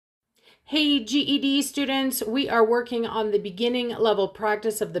Hey GED students, we are working on the beginning level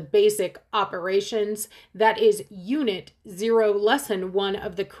practice of the basic operations. That is Unit 0, Lesson 1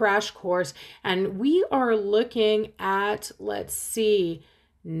 of the crash course. And we are looking at, let's see,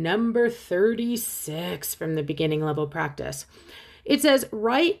 number 36 from the beginning level practice. It says,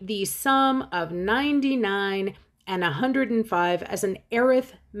 write the sum of 99 and 105 as an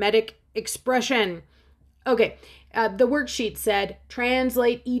arithmetic expression. Okay, the worksheet said,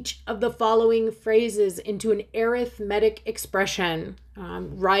 translate each of the following phrases into an arithmetic expression.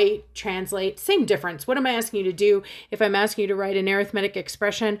 Write, translate, same difference. What am I asking you to do if I'm asking you to write an arithmetic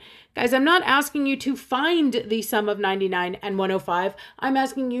expression? Guys, I'm not asking you to find the sum of 99 and 105. I'm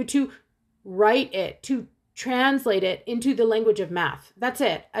asking you to write it, to translate it into the language of math. That's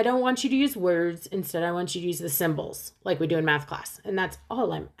it. I don't want you to use words. Instead, I want you to use the symbols like we do in math class. And that's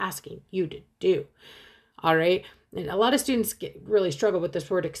all I'm asking you to do. All right. And a lot of students really struggle with this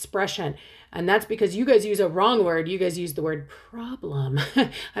word expression. And that's because you guys use a wrong word. You guys use the word problem.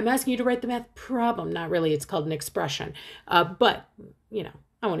 I'm asking you to write the math problem. Not really. It's called an expression. But, you know,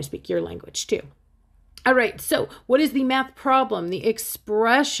 I want to speak your language too. All right, so what is the math problem? The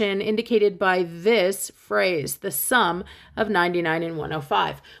expression indicated by this phrase, the sum of 99 and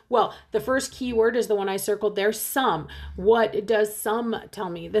 105. Well, the first key word is the one I circled there, sum. What does sum tell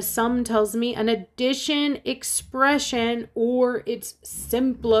me? The sum tells me an addition expression or its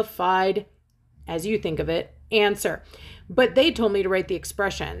simplified, as you think of it, answer. But they told me to write the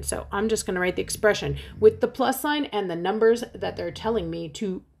expression, so I'm just going to write the expression with the plus sign and the numbers that they're telling me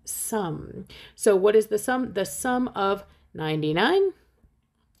to sum. So what is the sum? The sum of 99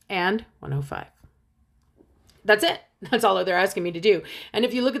 and 105. That's it. That's all they're asking me to do. And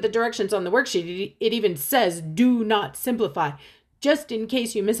if you look at the directions on the worksheet, it even says do not simplify. Just in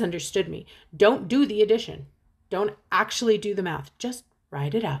case you misunderstood me, don't do the addition. Don't actually do the math. Just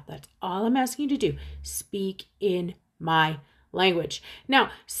write it out. That's all I'm asking you to do. Speak in my language. Now,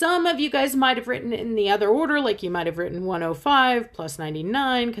 some of you guys might have written in the other order, like you might have written 105 plus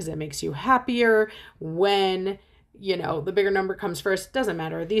 99 because it makes you happier when, you know, the bigger number comes first. Doesn't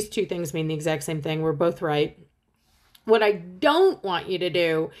matter. These two things mean the exact same thing. We're both right. What I don't want you to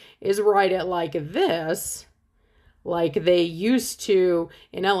do is write it like this, like they used to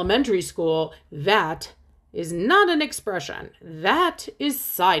in elementary school. That is not an expression. That is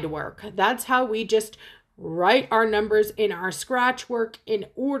side work. That's how we just write our numbers in our scratch work in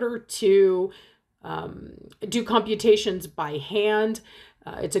order to do computations by hand.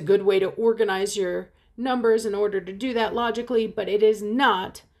 It's a good way to organize your numbers in order to do that logically, but it is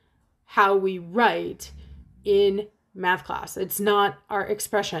not how we write in math class. It's not our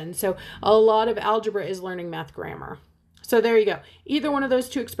expression. So a lot of algebra is learning math grammar. So there you go. Either one of those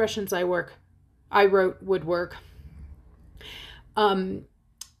two expressions I wrote would work.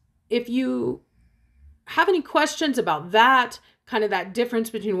 If you have any questions about that, kind of that difference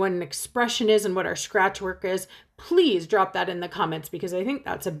between what an expression is and what our scratch work is, please drop that in the comments because I think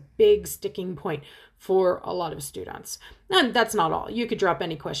that's a big sticking point for a lot of students. And that's not all. You could drop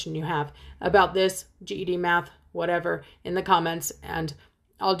any question you have about this, GED math, whatever, in the comments, and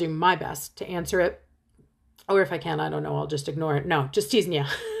I'll do my best to answer it. Or if I can, I don't know, I'll just ignore it. No, just teasing you.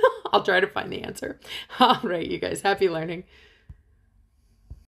 I'll try to find the answer. All right, you guys, happy learning.